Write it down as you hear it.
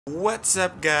What's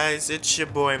up, guys? It's your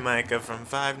boy Micah from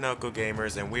 5 Knuckle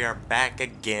Gamers, and we are back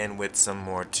again with some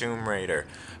more Tomb Raider.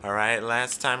 Alright,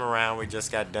 last time around we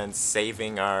just got done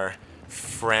saving our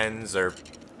friends or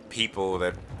people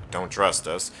that don't trust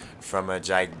us from a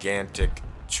gigantic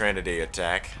Trinity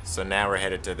attack. So now we're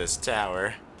headed to this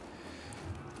tower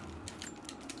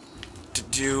to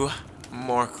do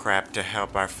more crap to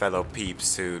help our fellow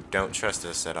peeps who don't trust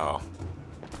us at all.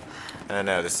 I don't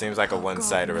know, this seems like a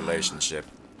one-sided relationship.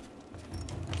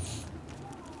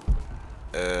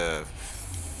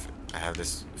 I have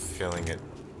this feeling it...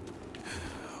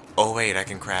 Oh wait, I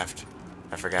can craft.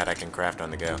 I forgot I can craft on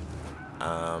the go.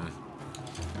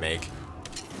 Make.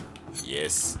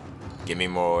 Yes. Give me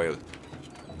more oil.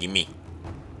 Gimme.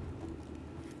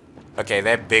 Okay,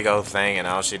 that big old thing and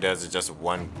all she does is just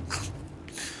one...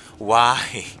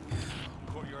 Why?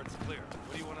 Courtyard's clear.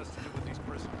 What do you want us to do with these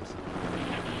prisoners?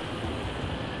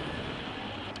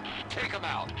 Take them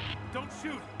out. Don't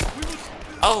shoot. We will...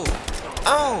 Oh!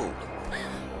 Oh!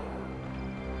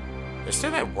 There's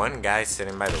still that one guy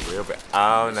sitting by the wheel, but...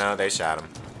 Oh no, they shot him.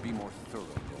 Be more thorough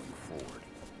going forward.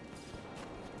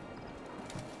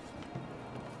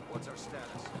 What's our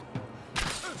status?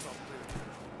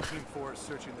 Team 4 is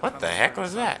searching the What the heck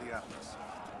was that?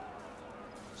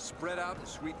 Spread out and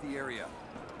sweep the area.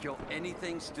 Kill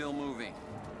anything still moving.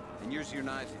 And use your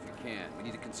knives if you can. We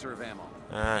need to conserve ammo.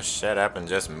 Ah, shut up and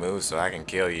just move so I can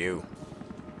kill you.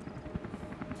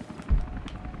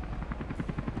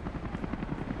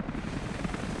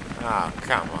 Oh,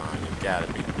 come on. You gotta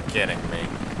be kidding me.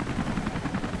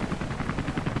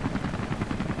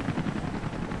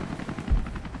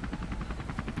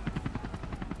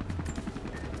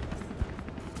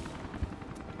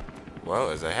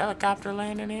 Whoa, is a helicopter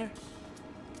landing here?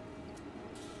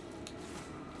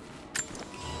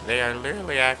 They are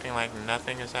literally acting like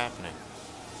nothing is happening.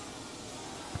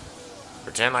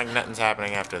 Pretend like nothing's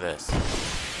happening after this.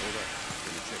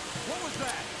 What was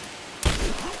that?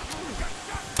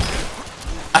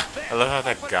 I love how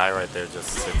that guy right there just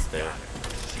sits there.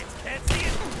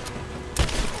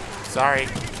 Sorry.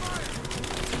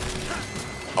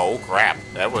 Oh crap,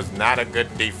 that was not a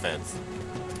good defense.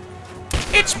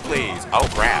 Itch please. Oh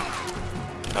crap.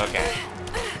 Okay.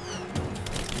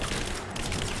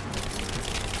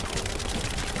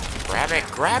 Grab it.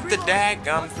 Grab the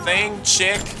daggum thing,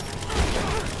 chick.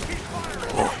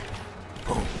 Oh.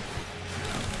 Oh.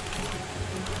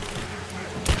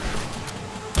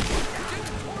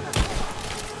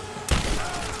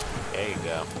 There you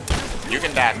go. You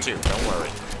can die too. Don't worry.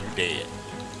 You dead.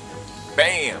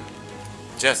 Bam!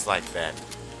 Just like that.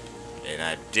 And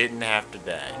I didn't have to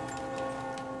die.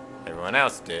 Everyone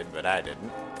else did, but I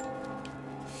didn't.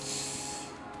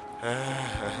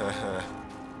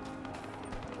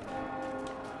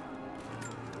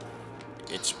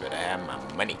 Itch, but I have my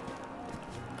money.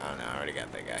 Oh no, I already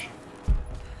got that guy.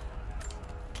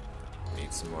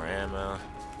 Need some more ammo.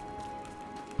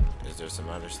 Is there some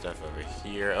other stuff over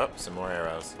here? Oh, some more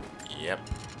arrows. Yep.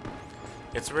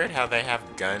 It's weird how they have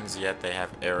guns, yet they have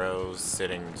arrows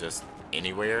sitting just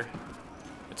anywhere.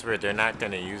 It's weird, they're not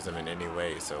going to use them in any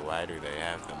way, so why do they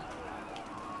have them?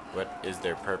 What is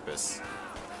their purpose?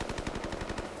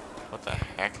 What the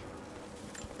heck?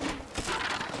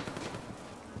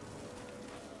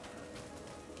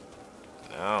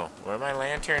 Oh, where'd my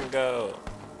lantern go?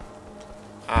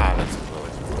 Ah, that's cool.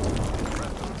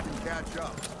 Catch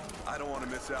up. I don't want to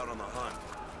miss out on the hunt.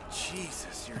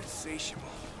 Jesus, you're insatiable.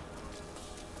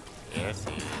 Yes,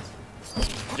 he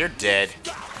is. You're dead.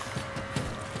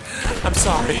 I'm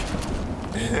sorry.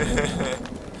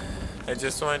 I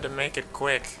just wanted to make it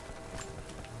quick.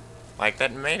 Like,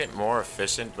 that made it more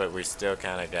efficient, but we still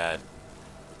kind of got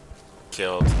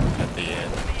killed at the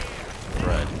end.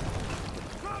 Right.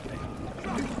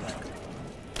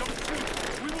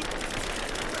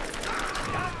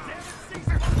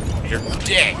 You're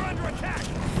dead.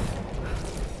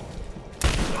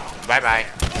 Bye-bye.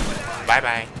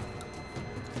 Bye-bye.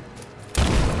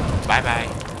 Bye-bye.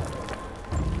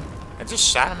 I just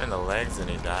shot him in the legs and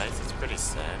he dies. It's pretty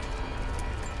sad.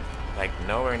 Like,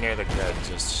 nowhere near the gut,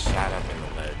 just shot up in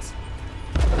the legs.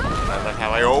 I love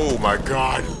how oh my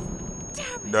god!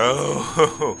 No!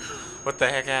 What the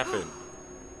heck happened?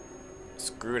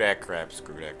 Screw that crap,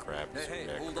 screw that crap, screw Hey,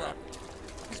 that hold crap. up.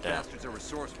 These Down. bastards are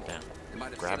resourceful. Down. They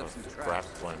might have Grab set up some grab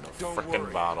traps. one of the Don't frickin'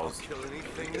 worry, bottles. I'll kill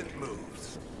anything that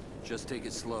moves. Just take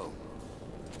it slow.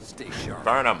 Stay sharp.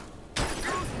 Burn them!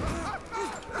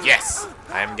 Yes!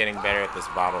 I am getting better at this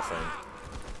bottle thing.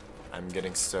 I'm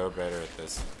getting so better at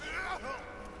this.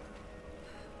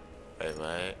 Wait,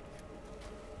 what?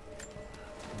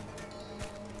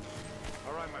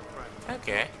 All right, my friend.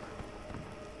 Okay.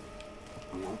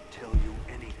 I won't tell you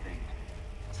anything.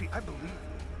 See, I believe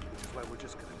you, which is why we're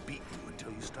just gonna beat you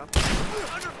until you stop.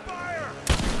 Under fire!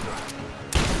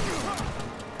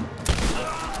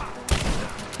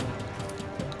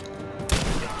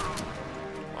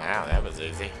 Wow, that was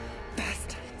easy.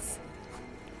 Bastards.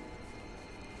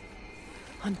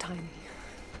 Untie me.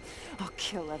 I'll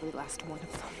kill every last one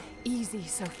of them. Easy,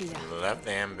 Sophia. Love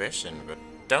the ambition, but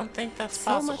don't think that's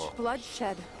So possible. much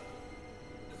bloodshed.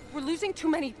 We're losing too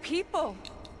many people.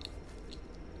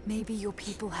 Maybe your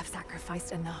people have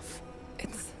sacrificed enough.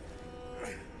 It's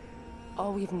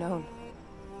all we've known.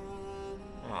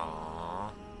 Aww.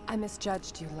 I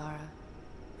misjudged you, Lara.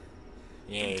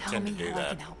 Yeah, you Tell tend me to do how I that.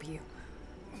 can help you.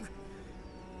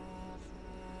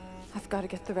 I've got to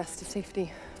get the rest to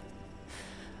safety.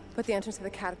 But the entrance to the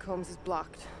catacombs is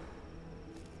blocked.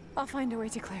 I'll find a way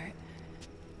to clear it.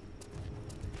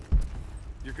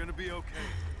 You're gonna be okay.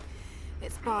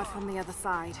 It's barred from the other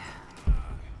side.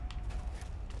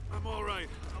 I'm all right.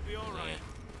 I'll be all right.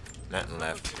 Yeah. Nothing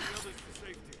left. The others for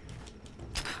safety.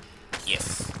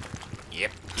 Yes.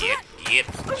 Yep.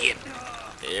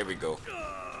 There we go.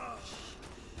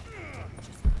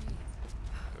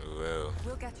 Whoa.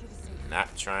 We'll get you to safety.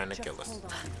 Not trying to Just kill us. hold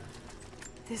on.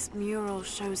 This mural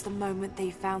shows the moment they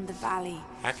found the valley.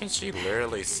 How can she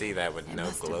literally see that with It no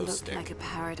must have glow looked stick? like a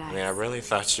paradise. I mean, I really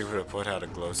thought she would have put out a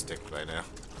glow stick by now.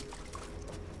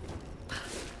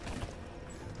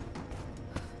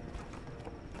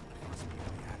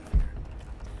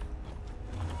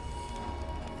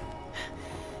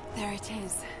 There it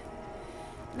is.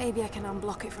 Maybe I can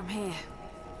unblock it from here.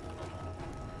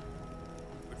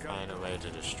 Find a way to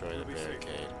destroy the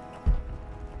barricade.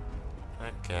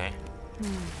 Okay.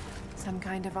 Some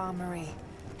kind of armory.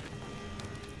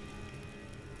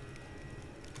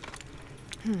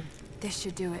 This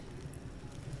should do it.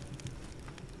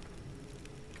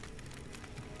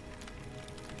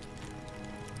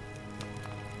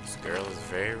 This girl is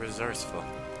very resourceful.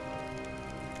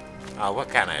 Oh, what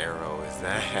kind of arrow is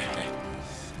that?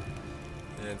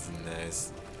 That's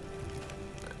nice.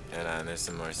 And there's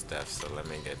some more stuff, so let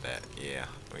me get that. Yeah,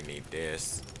 we need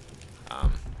this. What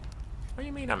do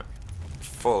you mean I'm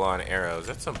full on arrows?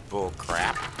 That's some bull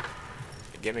crap.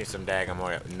 Give me some daggum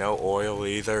oil. No oil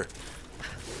either.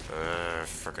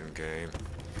 Frickin' game.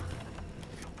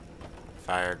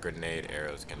 Fire, grenade,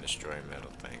 arrows can destroy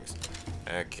metal things.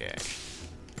 Okay.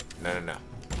 No.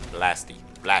 Blasty.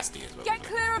 Blasty is what Get we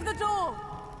clear of the door!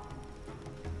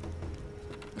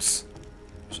 need.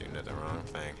 Shooting at the wrong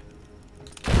thing.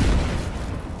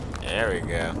 There we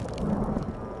go.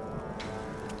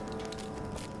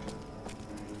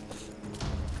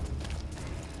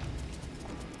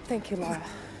 Thank you, Lara.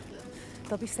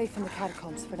 They'll be safe in the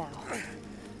catacombs for now.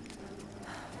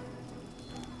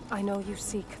 I know you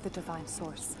seek the divine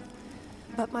source,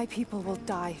 but my people will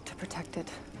die to protect it.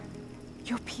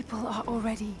 Your people are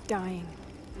already dying.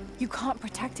 You can't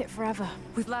protect it forever.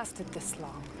 We've lasted this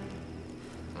long.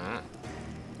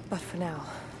 But for now,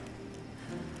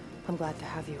 I'm glad to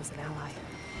have you as an ally.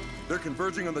 They're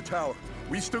converging on the tower.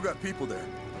 We still got people there.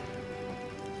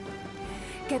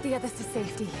 Get the others to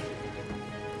safety.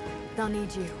 They'll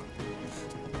need you.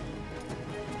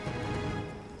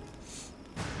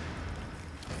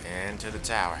 And to the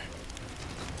tower.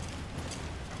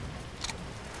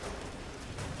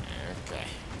 Okay.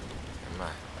 Come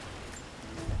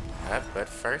on. Up, but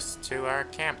first to our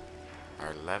camp.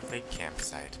 Our lovely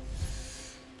campsite.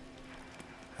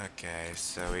 Okay,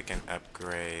 so we can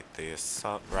upgrade the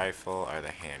assault rifle or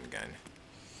the handgun.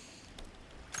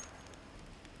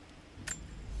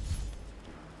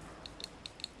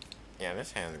 Yeah,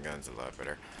 this handgun's a lot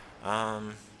better.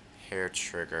 Hair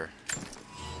trigger.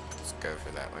 Let's go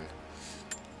for that one.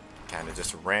 Kind of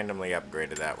just randomly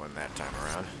upgraded that one that time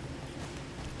around.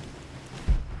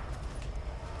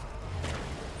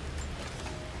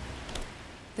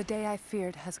 The day I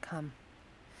feared has come.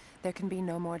 There can be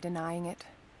no more denying it.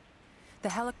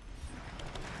 The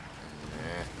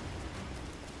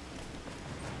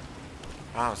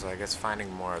Oh, so I guess finding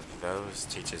more of those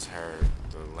teaches her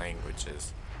the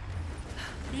languages.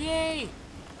 Yay!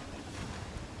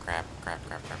 Crap.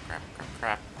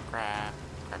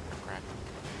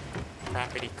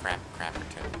 Crappity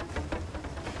crapperton.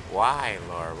 Why,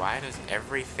 Laura? Why does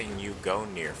everything you go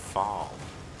near fall?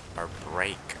 Or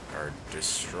break? Or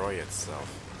destroy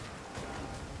itself?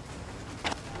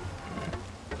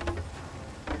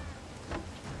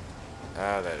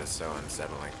 Oh, that is so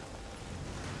unsettling.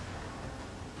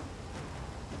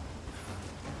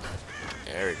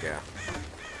 There we go.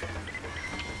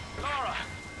 Lara,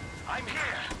 I'm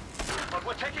here, but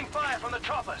we're taking fire from the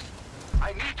choppers.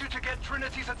 I need you to get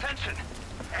Trinity's attention,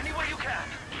 any way you can.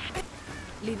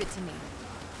 Leave it to me.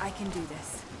 I can do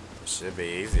this. Should be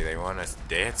easy. They want us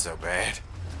dead so bad.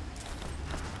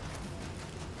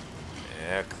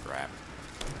 Yeah, crap.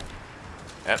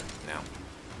 Yep, now.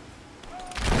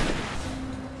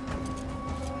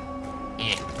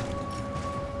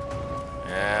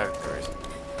 Yeah, of course.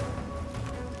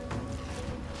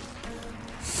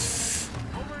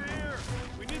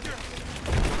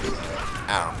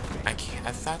 Oh,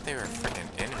 I thought they were freaking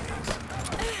enemies.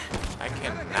 I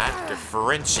cannot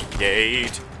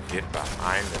differentiate. Get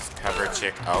behind this cover,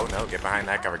 chick. Oh no, get behind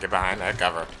that cover, get behind that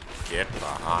cover. Get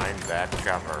behind that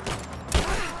cover.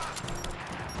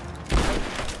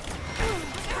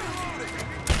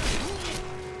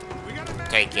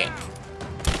 Take it.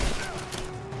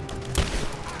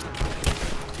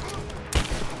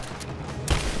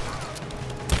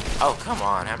 Oh, come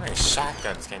on. How many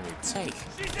shotguns can you take?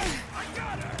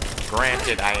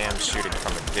 Granted, I am shooting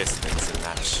from a distance and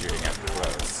not shooting up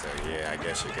close. So, yeah, I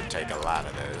guess you could take a lot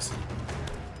of those.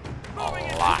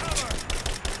 A lot.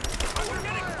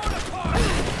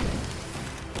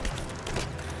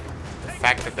 The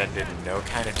fact that that did no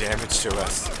kind of damage to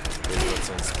us is what's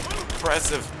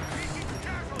impressive.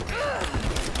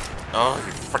 Oh,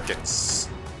 you frickin'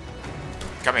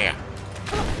 come here.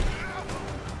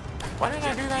 Why did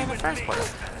I do that in the first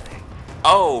place?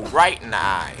 Oh, right in the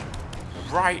eye.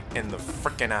 Right in the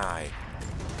frickin' eye.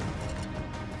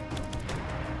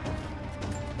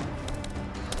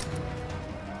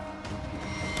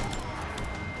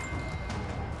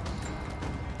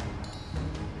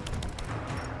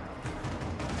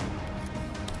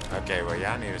 Okay, well,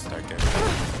 y'all need to start doing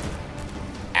that.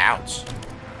 Ouch.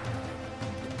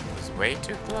 It was way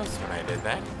too close when I did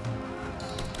that.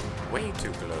 Way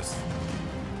too close.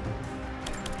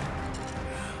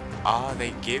 Oh,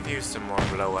 they give you some more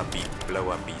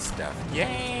blow-uppy stuff.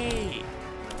 Yay!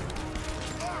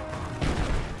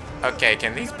 Okay,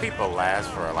 can these people last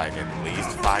for like at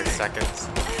least 5 seconds?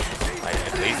 Like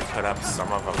at least put up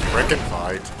some of a frickin'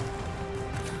 fight.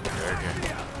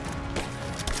 Okay.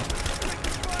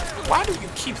 Why do you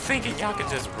keep thinking y'all can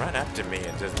just run up to me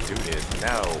and just do this?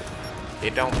 No.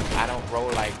 It don't, I don't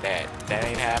roll like that. That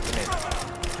ain't happening.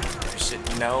 Shit,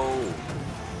 no.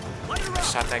 I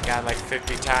shot that guy like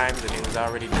 50 times and he was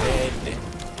already dead.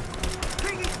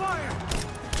 Taking fire.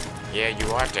 Yeah,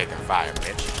 you are taking fire,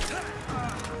 bitch.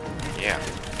 Yeah.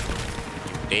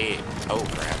 You dead. Oh,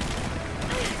 crap.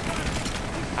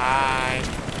 Hi.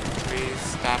 Please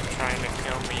stop trying to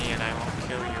kill me and I won't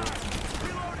kill you.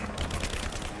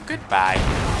 Goodbye.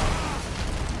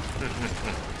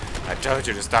 I told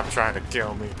you to stop trying to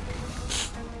kill me.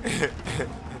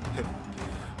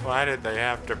 Why did they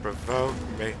have to provoke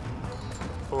me?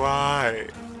 Why?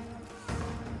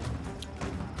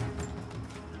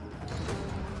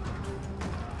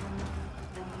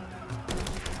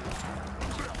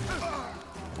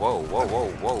 Whoa, whoa, whoa,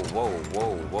 whoa, whoa,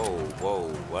 whoa, whoa, whoa.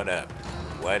 What up?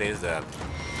 What is up?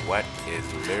 What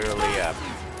is literally up?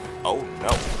 Oh,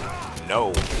 no.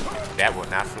 No. That will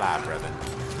not fly, brother.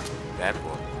 That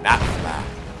will not fly.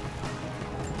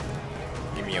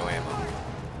 Give me your ammo.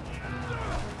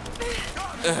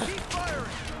 Ugh.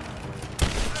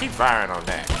 Keep firing on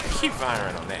that. Keep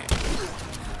firing on that.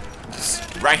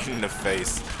 Just right in the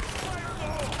face.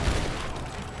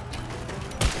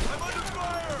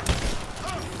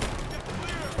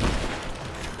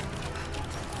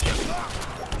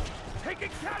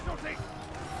 Taking casualties.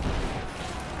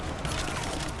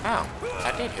 Oh,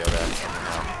 I did hear that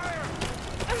somehow.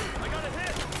 I got a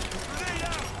hit. Stay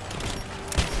out.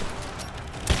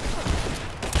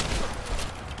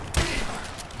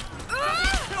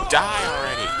 Die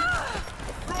already.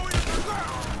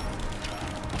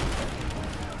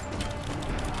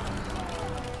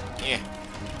 Yeah,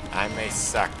 I may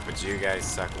suck, but you guys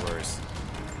suck worse.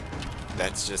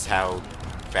 That's just how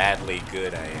badly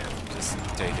good I am. Just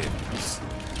take it.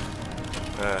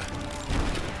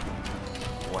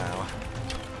 Wow.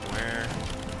 Where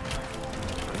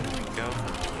do we go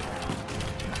from here?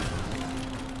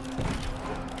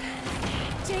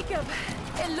 Jacob,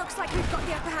 it looks like we've got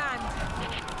the upper hand.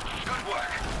 Good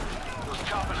work. Those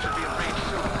choppers should be in range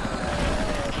soon.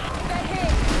 They're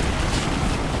hit.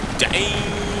 Dang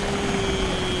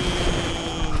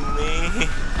me.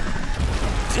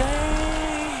 Dang.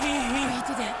 We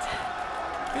did it.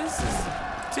 This is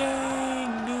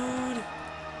dang, dude.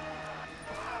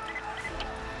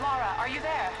 Lara, are you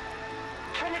there?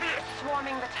 Trinity is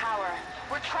swarming the tower.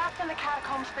 We're trapped in the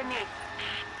catacombs beneath.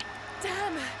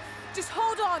 Damn. Just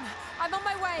hold on. I'm on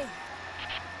my way.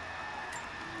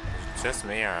 Just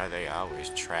me, or are they always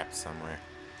trapped somewhere?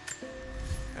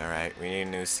 Alright, we need a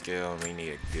new skill and we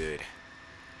need a good.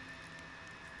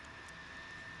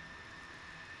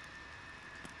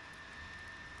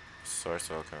 Source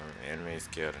will come. Enemies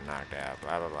killed and knocked out.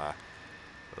 Blah blah blah.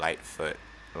 Lightfoot.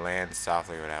 Land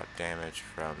softly without damage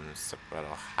from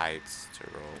subtle heights to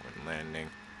roll when landing.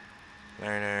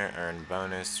 Learner earn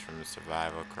bonus from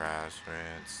survival crash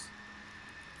rants.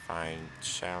 Find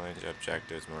challenge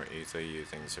objectives more easily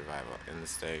using survival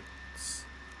instincts.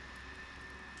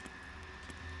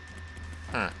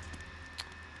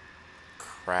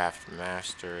 Craft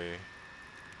mastery.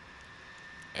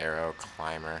 Arrow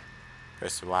climber.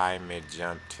 Press Y mid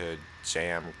jump to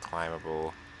jam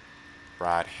climbable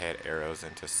broadhead arrows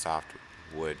into soft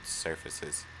wood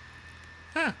surfaces.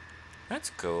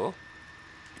 That's cool.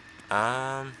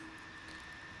 Hollow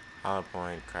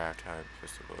point, craft type,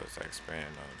 pistol bullets,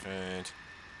 expand on range.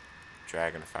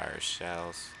 Dragonfire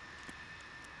shells.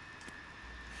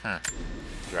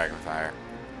 Dragonfire.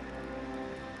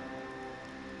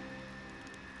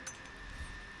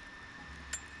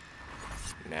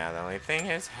 Now the only thing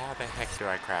is, how the heck do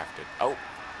I craft it? Oh,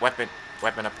 weapon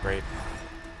upgrade.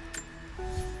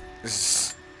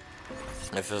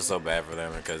 I feel so bad for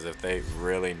them because if they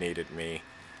really needed me,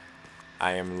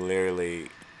 I am literally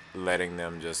letting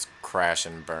them just crash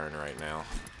and burn right now.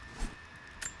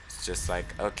 It's just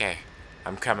like, okay,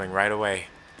 I'm coming right away.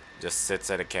 Just sits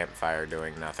at a campfire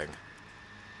doing nothing.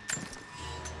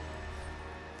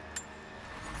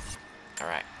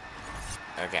 Alright.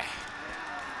 Okay.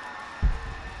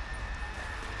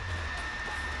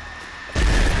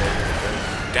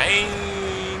 Dang!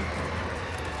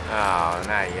 Oh,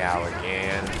 not Yao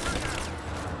again.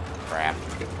 Crap.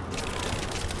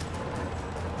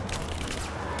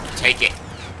 Take it.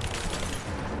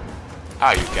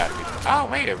 Oh, you gotta be. Oh,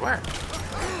 wait, it worked.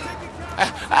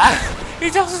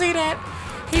 You don't see that?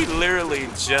 He literally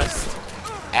just,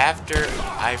 after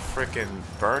I frickin'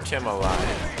 burnt him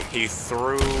alive, he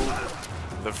threw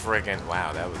the frickin'.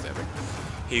 Wow, that was epic.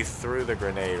 He threw the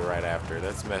grenade right after.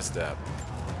 That's messed up.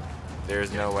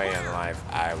 There's no way in life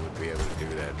I would be able to do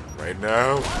that right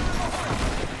now.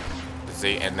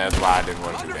 See, and that's why I didn't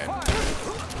want to do that.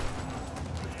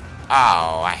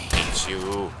 Oh, I hate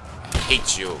you. I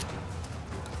hate you.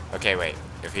 Okay, wait.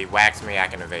 If he whacks me, I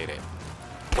can evade it.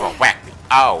 Come on, whack me.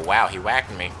 Oh, wow, he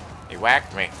whacked me. He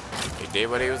whacked me. He did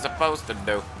what he was supposed to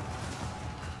do.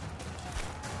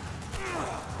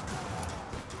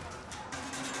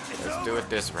 Let's do it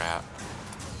this route.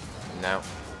 No.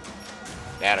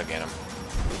 That'll get him.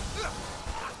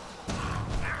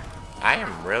 I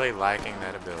am really liking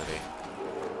that ability.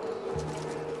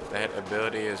 That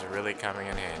ability is really coming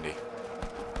in handy.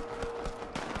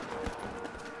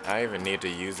 I don't even need to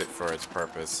use it for its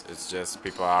purpose. It's just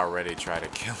people already try to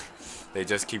kill you. They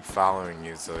just keep following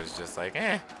you, so it's just like,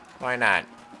 why not?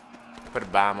 Put a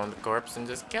bomb on the corpse and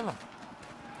just kill him.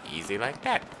 Easy like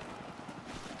that.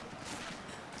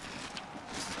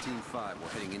 This is Team 5. We're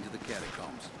heading into the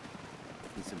catacombs.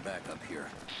 Need some backup here.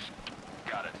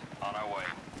 Got it. On our way.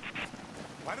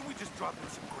 Why don't we just drop in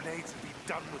some grenades and be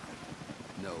done with it?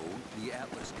 No, the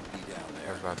Atlas could be down I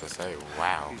there. was about to say,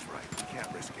 wow. He's right. We can't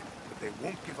risk it. But they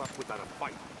won't give up without a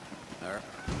fight. All right.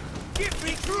 Get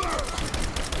me through!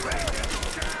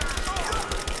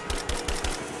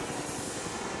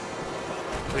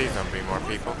 Please don't be more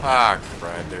people. Ah,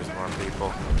 crud, there's more people.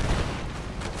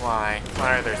 Why?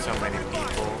 Why are there so many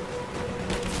people?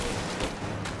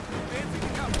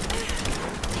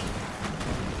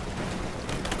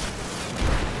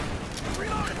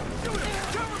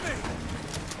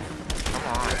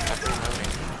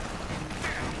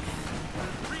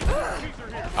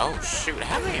 Oh shoot,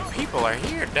 how many people are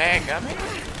here, dadgummit?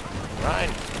 Run.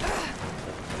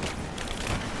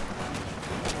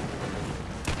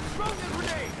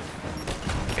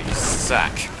 You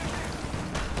suck.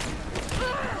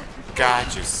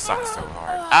 God, you suck so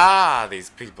hard. Ah, these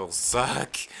people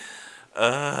suck.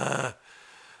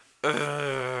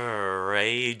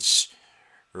 Rage.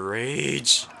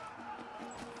 Rage.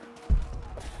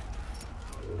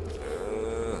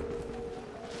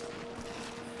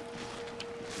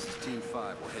 Team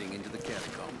 5, we're heading into the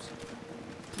catacombs.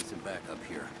 Need some backup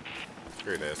here.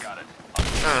 Screw this. Got it.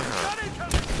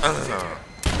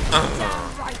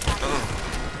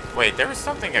 Wait, there was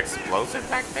something explosive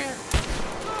back there?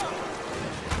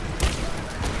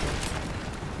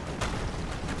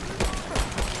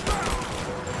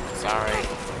 Sorry.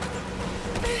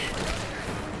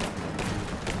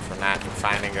 For not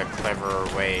finding a cleverer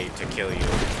way to kill you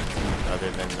other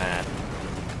than that.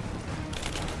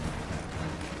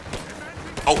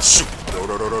 Oh shoot! No,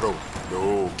 no, no, no, no.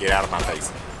 No, get out of my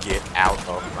face. Get out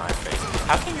of my face.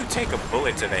 How can you take a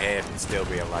bullet to the head and still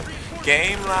be alive?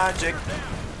 Game logic.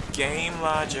 Game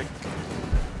logic.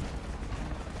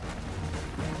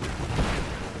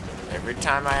 Every Every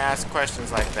time I ask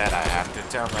questions like that, I have to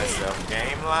tell myself,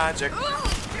 game logic.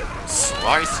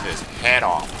 Slice his head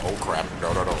off. Oh crap,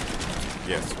 no.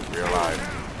 Yes, we're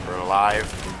alive. We're alive,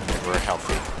 and we're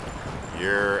healthy.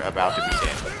 You're about to be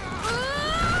dead.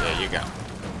 There you go.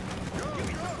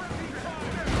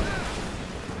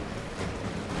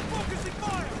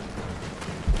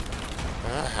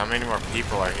 How many more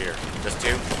people are here? Just 2?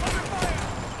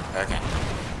 Okay,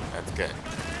 that's good.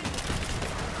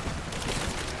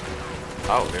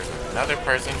 Oh, there's another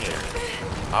person here.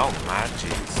 Oh my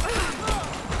jeez.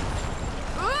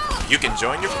 You can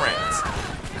join your friends.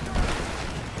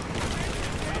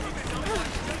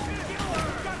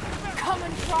 Come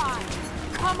and try.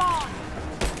 Come on.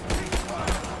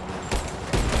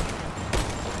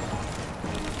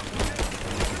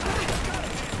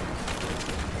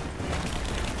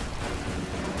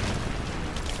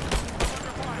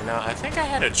 I think I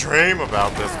had a dream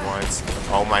about this once.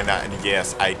 Oh my god,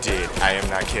 yes, I did. I am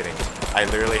not kidding. I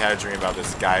literally had a dream about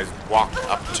this guy walked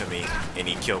up to me and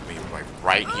he killed me, like,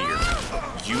 right here.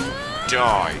 You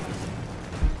die.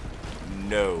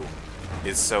 No.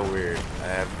 It's so weird. I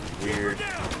have weird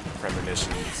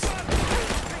premonitions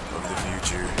of the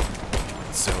future.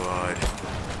 It's so odd.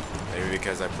 Maybe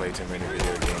because I play too many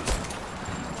video games.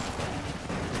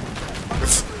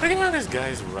 Look at how this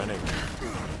guy's running.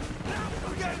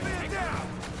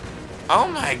 Oh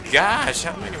my gosh,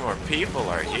 how many more people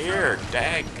are here?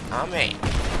 Daggummy.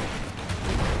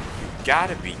 You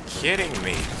gotta be kidding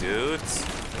me, dudes.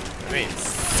 I mean,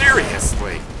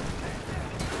 seriously.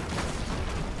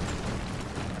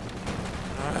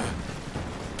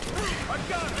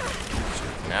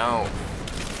 No.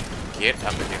 Get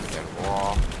up against that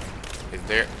wall. Is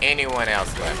there anyone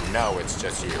else left? No, it's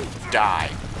just you. Die.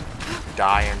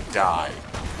 Die and die.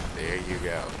 There you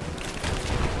go.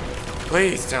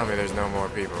 Please tell me there's no more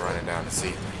people running down the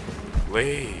ceiling.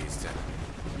 Please tell me.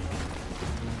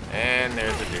 And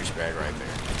there's a douchebag right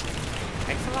there.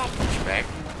 Thanks a lot, douchebag.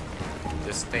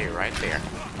 Just stay right there.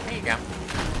 There you go.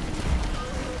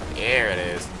 There it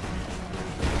is.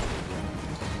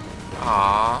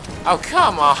 Aww. Oh,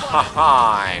 come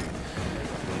on!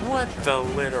 What the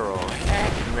literal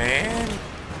heck, man?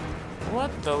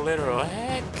 What the literal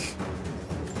heck?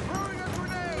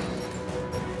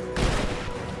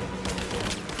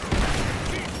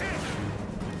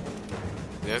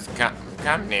 Just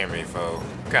come near me, fool.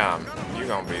 Come. You're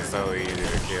gonna be so easy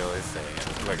to kill. It's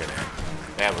sad. Look at that.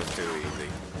 That was too easy.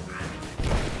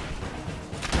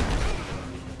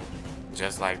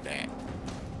 Just like that.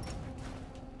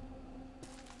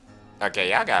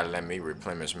 Okay, y'all gotta let me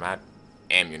replenish my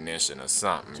ammunition or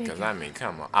something. Because, I mean,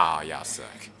 come on. Oh, y'all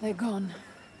suck. They're gone.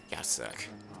 Y'all suck.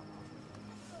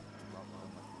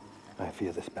 I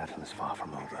fear this battle is far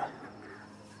from over.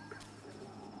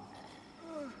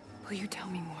 Will you tell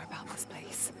me more about this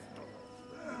place?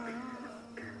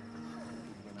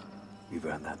 You've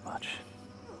earned that much.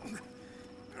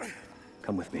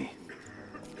 Come with me.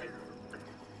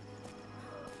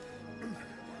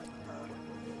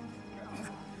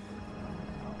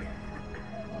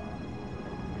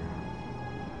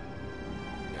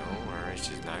 Don't worry,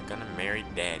 she's not gonna marry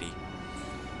Daddy.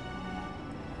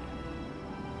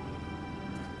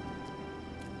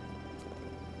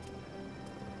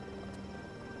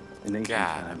 In ancient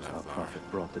times, our prophet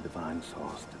brought the divine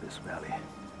source to this valley.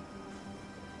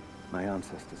 My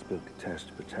ancestors built Katesh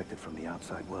to protect it from the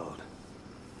outside world.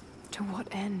 To what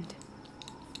end?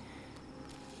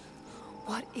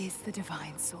 What is the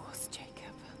divine source,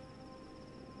 Jacob?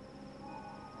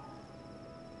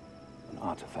 An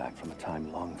artifact from a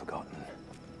time long forgotten.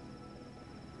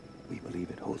 We believe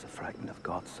it holds a fragment of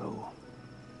God's soul.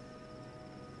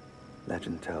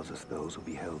 Legend tells us those who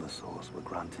beheld the source were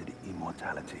granted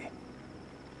immortality.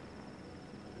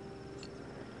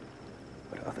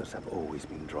 But others have always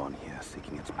been drawn here,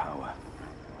 seeking its power.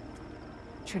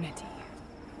 Trinity.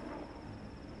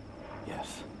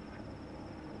 Yes.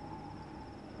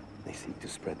 They seek to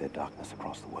spread their darkness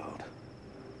across the world.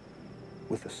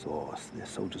 With the source, their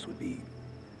soldiers would be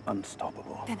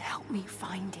unstoppable. Then help me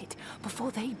find it before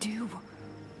they do.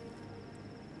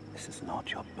 This is not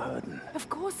your burden. Of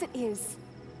course it is.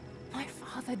 My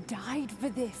father died for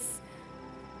this.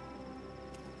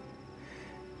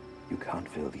 You can't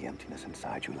fill the emptiness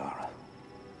inside you, Lara.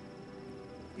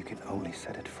 You can only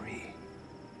set it free.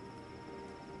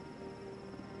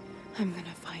 I'm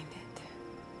gonna find it.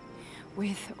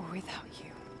 With or without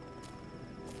you.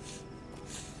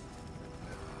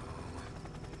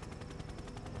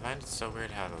 I find it so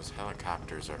weird how those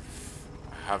helicopters are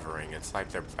hovering. It's like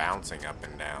they're bouncing up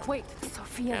and down. Wait,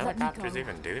 Sofia, let me Helicopters go.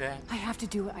 even do that? I have to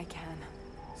do what I can.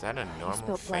 Is that a You normal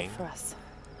spilled blood thing? for us.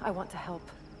 I want to help.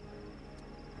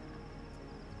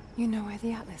 You know where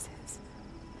the Atlas is?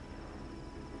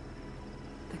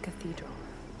 The cathedral,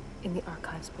 in the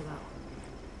archives below.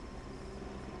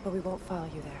 But we won't follow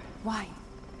you there. Why?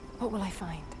 What will I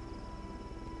find?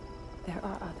 There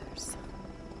are others.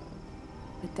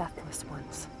 The Deathless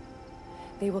Ones.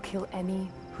 They will kill any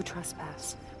who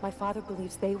trespass. My father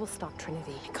believes they will stop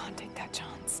Trinity. I can't take that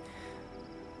chance.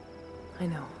 I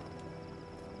know.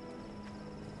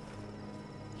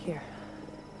 Here.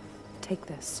 Take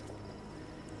this.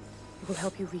 It will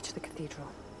help you reach the cathedral.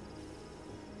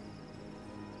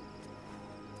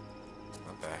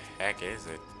 What the heck is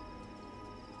it?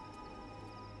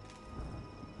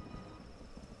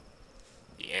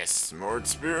 Yes, more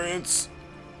experience.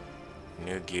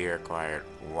 New gear acquired.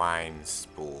 Wine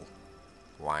spool.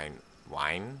 Wine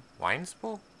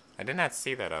spool? I did not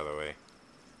see that other way.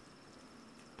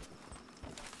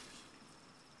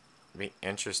 Be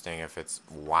interesting if it's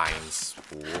wine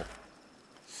spool.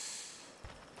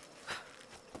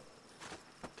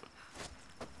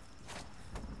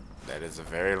 That is a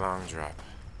very long drop.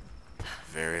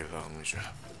 Very long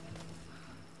drop.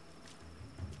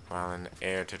 While in the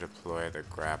air to deploy the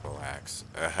grapple axe.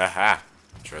 Ahaha!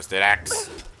 Trusted axe.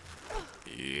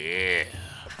 Yeah.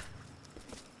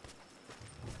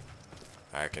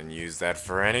 I can use that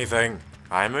for anything.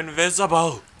 I'm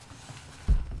invisible.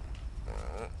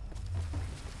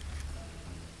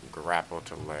 Grapple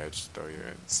to ledge. Throw you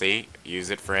in. See? Use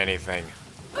it for anything.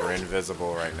 We're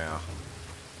invisible right now.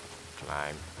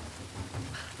 Climb.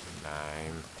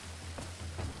 Climb.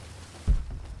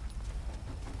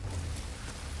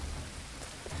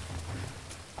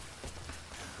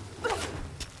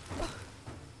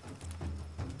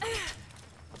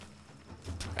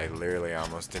 I literally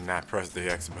almost did not press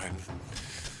the X button.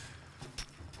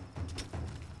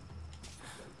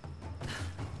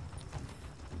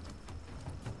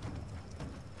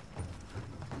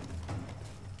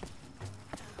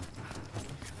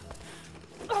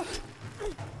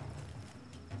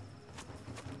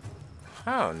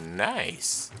 Oh,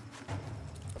 nice.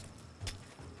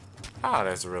 Oh,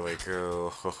 that's really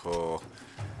cool.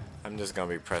 I'm just gonna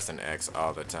be pressing X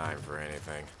all the time for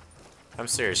anything. I'm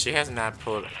serious, she has not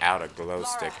pulled out a glow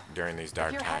stick during these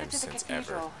dark times since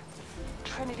ever.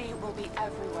 Trinity will be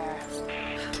everywhere.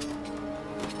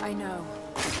 I know,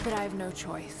 but I have no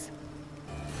choice.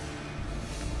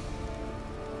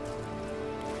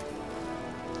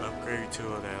 Upgrade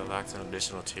tool that unlocks an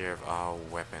additional tier of all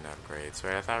weapon upgrades.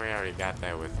 Wait, I thought we already got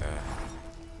that with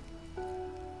the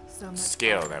So much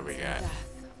skill that we violence and got. death.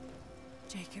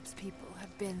 Jacob's people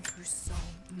have been through so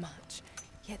much,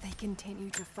 yet they continue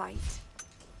to fight.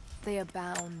 They are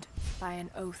bound by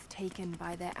an oath taken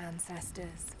by their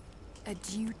ancestors, a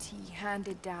duty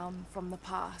handed down from the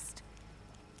past.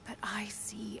 But I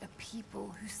see a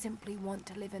people who simply want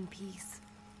to live in peace.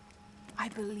 I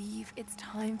believe it's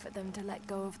time for them to let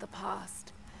go of the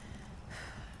past.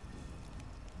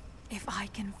 If I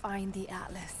can find the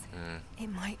Atlas, it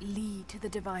might lead to the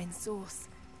divine source.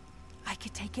 I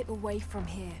could take it away from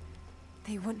here.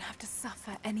 They wouldn't have to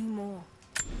suffer anymore.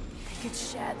 They could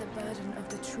share the burden of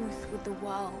the truth with the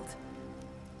world.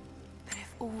 But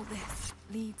if all this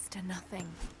leads to nothing,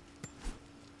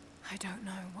 I don't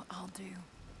know what I'll do.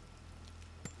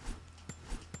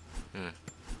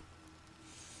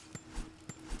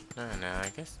 No, I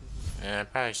guess I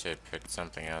probably should pick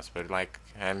something else, but like,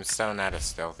 I'm so not a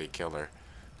stealthy killer.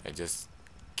 I just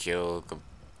kill,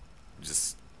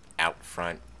 just out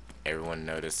front, everyone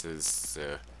notices,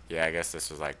 so yeah, I guess this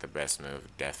was like the best move,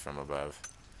 death from above.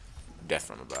 Death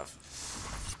from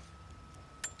above.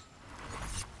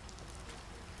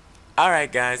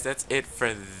 Alright guys, that's it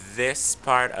for this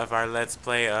part of our Let's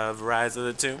Play of Rise of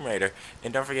the Tomb Raider.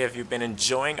 And don't forget, if you've been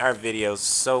enjoying our videos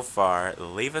so far,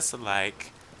 leave us a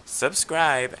like,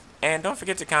 subscribe, and don't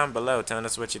forget to comment below telling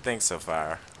us what you think so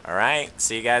far. Alright,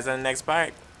 see you guys on the next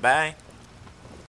part. Bye.